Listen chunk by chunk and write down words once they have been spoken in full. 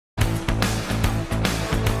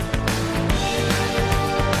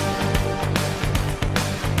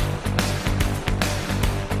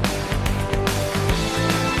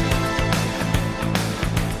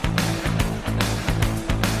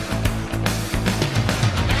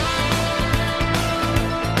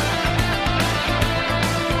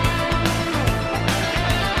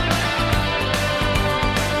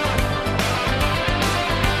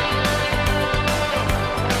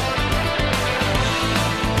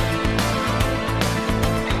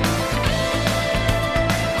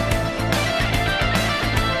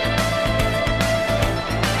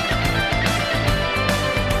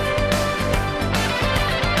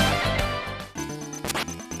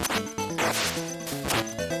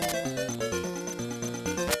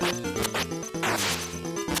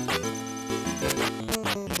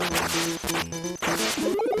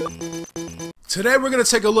Today we're going to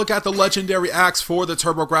take a look at the legendary axe for the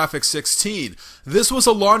TurboGrafx 16. This was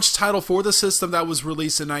a launch title for the system that was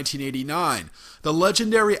released in 1989. The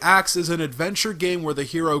legendary axe is an adventure game where the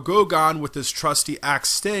hero Gogon, with his trusty axe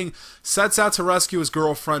Sting, sets out to rescue his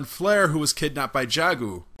girlfriend Flair, who was kidnapped by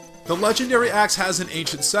Jagu. The legendary axe has an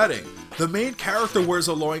ancient setting. The main character wears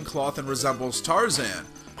a loincloth and resembles Tarzan.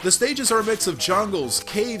 The stages are a mix of jungles,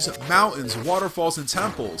 caves, mountains, waterfalls, and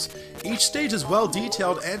temples. Each stage is well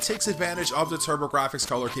detailed and takes advantage of the TurboGrafx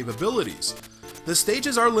color capabilities. The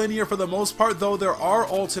stages are linear for the most part, though there are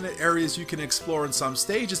alternate areas you can explore in some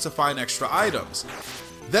stages to find extra items.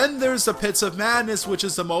 Then there's the Pits of Madness, which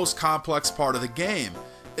is the most complex part of the game.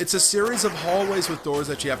 It's a series of hallways with doors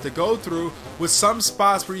that you have to go through, with some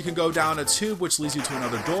spots where you can go down a tube which leads you to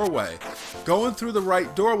another doorway. Going through the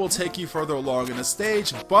right door will take you further along in a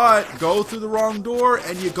stage, but go through the wrong door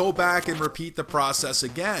and you go back and repeat the process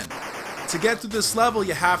again. To get through this level,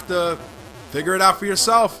 you have to figure it out for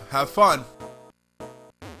yourself. Have fun.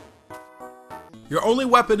 Your only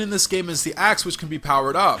weapon in this game is the axe, which can be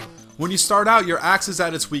powered up. When you start out, your axe is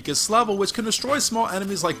at its weakest level, which can destroy small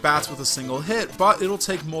enemies like bats with a single hit, but it'll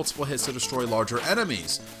take multiple hits to destroy larger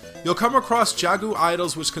enemies. You'll come across Jagu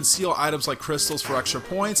idols, which conceal items like crystals for extra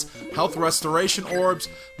points, health restoration orbs,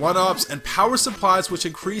 1-ups, and power supplies, which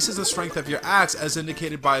increases the strength of your axe as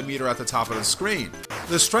indicated by a meter at the top of the screen.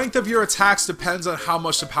 The strength of your attacks depends on how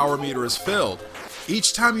much the power meter is filled.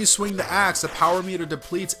 Each time you swing the axe, the power meter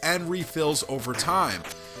depletes and refills over time.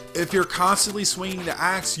 If you're constantly swinging the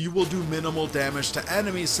axe, you will do minimal damage to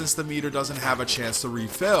enemies since the meter doesn't have a chance to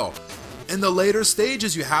refill. In the later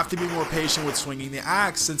stages, you have to be more patient with swinging the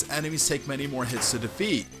axe since enemies take many more hits to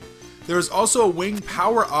defeat. There is also a wing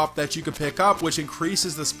power up that you can pick up, which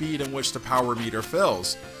increases the speed in which the power meter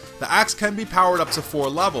fills. The axe can be powered up to 4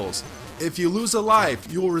 levels. If you lose a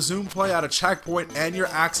life, you will resume play at a checkpoint and your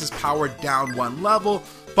axe is powered down 1 level,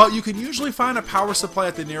 but you can usually find a power supply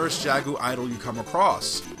at the nearest Jagu idol you come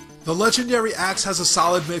across. The legendary axe has a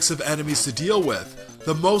solid mix of enemies to deal with.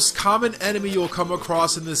 The most common enemy you'll come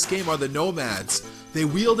across in this game are the nomads. They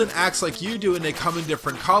wield an axe like you do and they come in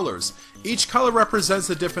different colors. Each color represents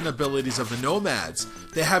the different abilities of the nomads.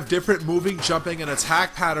 They have different moving, jumping, and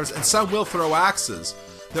attack patterns, and some will throw axes.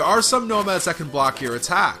 There are some nomads that can block your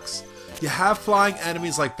attacks. You have flying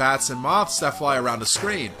enemies like bats and moths that fly around the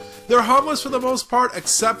screen. They're harmless for the most part,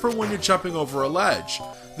 except for when you're jumping over a ledge.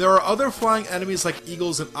 There are other flying enemies like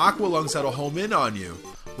eagles and aqualungs that'll home in on you.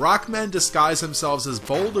 Rockmen disguise themselves as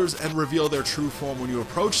boulders and reveal their true form when you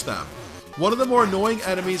approach them. One of the more annoying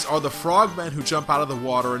enemies are the frogmen who jump out of the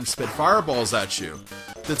water and spit fireballs at you.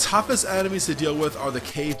 The toughest enemies to deal with are the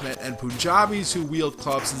cavemen and Punjabis who wield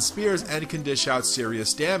clubs and spears and can dish out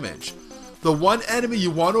serious damage. The one enemy you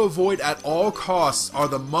want to avoid at all costs are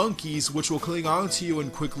the monkeys, which will cling on to you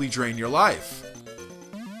and quickly drain your life.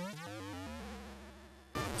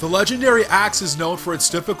 The legendary axe is known for its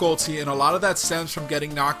difficulty, and a lot of that stems from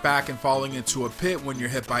getting knocked back and falling into a pit when you're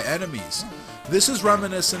hit by enemies. This is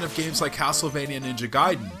reminiscent of games like Castlevania Ninja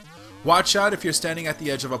Gaiden. Watch out if you're standing at the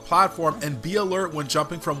edge of a platform, and be alert when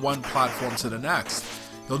jumping from one platform to the next.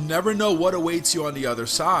 You'll never know what awaits you on the other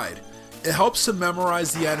side. It helps to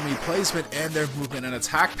memorize the enemy placement and their movement and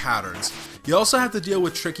attack patterns. You also have to deal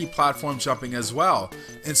with tricky platform jumping as well.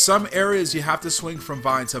 In some areas you have to swing from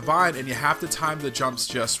vine to vine and you have to time the jumps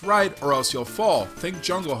just right or else you'll fall. Think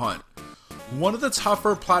Jungle Hunt. One of the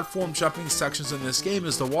tougher platform jumping sections in this game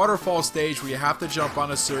is the waterfall stage where you have to jump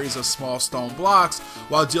on a series of small stone blocks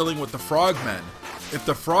while dealing with the frogmen. If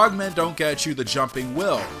the frogmen don't get you, the jumping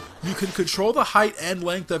will. You can control the height and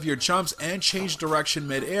length of your jumps and change direction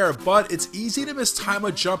mid-air, but it's easy to mistime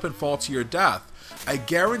a jump and fall to your death. I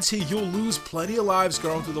guarantee you'll lose plenty of lives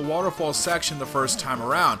going through the waterfall section the first time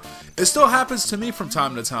around. It still happens to me from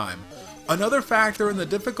time to time. Another factor in the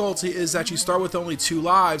difficulty is that you start with only 2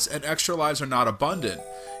 lives and extra lives are not abundant.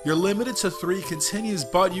 You're limited to 3 continues,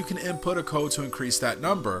 but you can input a code to increase that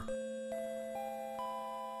number.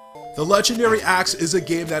 The legendary axe is a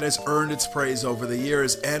game that has earned its praise over the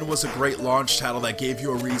years and was a great launch title that gave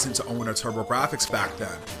you a reason to own a TurboGrafx back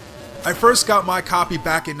then. I first got my copy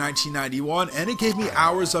back in 1991 and it gave me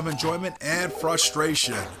hours of enjoyment and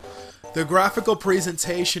frustration. The graphical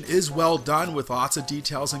presentation is well done with lots of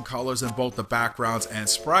details and colors in both the backgrounds and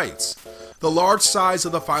sprites. The large size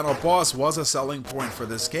of the final boss was a selling point for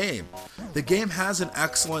this game. The game has an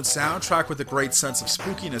excellent soundtrack with a great sense of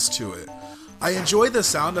spookiness to it. I enjoy the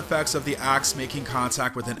sound effects of the axe making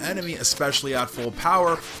contact with an enemy, especially at full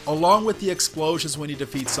power, along with the explosions when you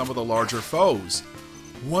defeat some of the larger foes.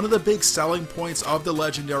 One of the big selling points of the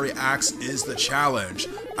legendary axe is the challenge.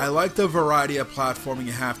 I like the variety of platforming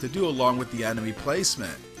you have to do along with the enemy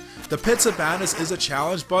placement. The Pits of Madness is a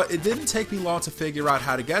challenge, but it didn't take me long to figure out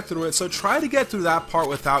how to get through it, so try to get through that part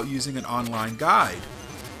without using an online guide.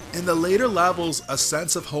 In the later levels, a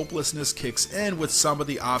sense of hopelessness kicks in with some of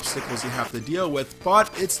the obstacles you have to deal with,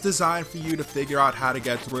 but it's designed for you to figure out how to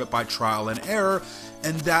get through it by trial and error,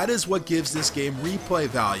 and that is what gives this game replay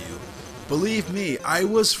value. Believe me, I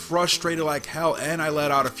was frustrated like hell and I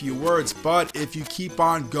let out a few words, but if you keep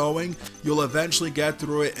on going, you'll eventually get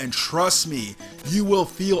through it, and trust me, you will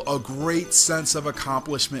feel a great sense of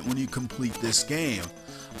accomplishment when you complete this game.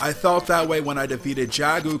 I felt that way when I defeated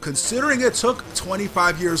Jagu, considering it took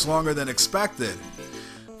 25 years longer than expected.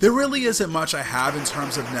 There really isn't much I have in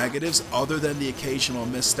terms of negatives other than the occasional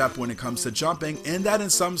misstep when it comes to jumping, and that in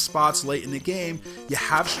some spots late in the game, you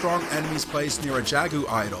have strong enemies placed near a Jagu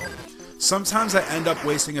idol. Sometimes I end up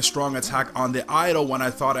wasting a strong attack on the idol when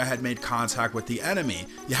I thought I had made contact with the enemy.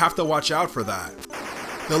 You have to watch out for that.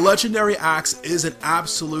 The Legendary Axe is an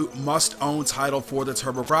absolute must-own title for the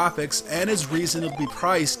TurboGrafx and is reasonably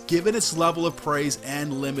priced given its level of praise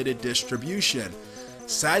and limited distribution.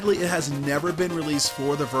 Sadly, it has never been released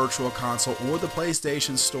for the Virtual Console or the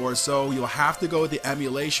PlayStation Store, so you'll have to go the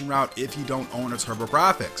emulation route if you don't own a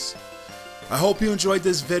TurboGrafx. I hope you enjoyed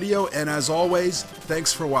this video, and as always,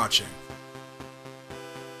 thanks for watching.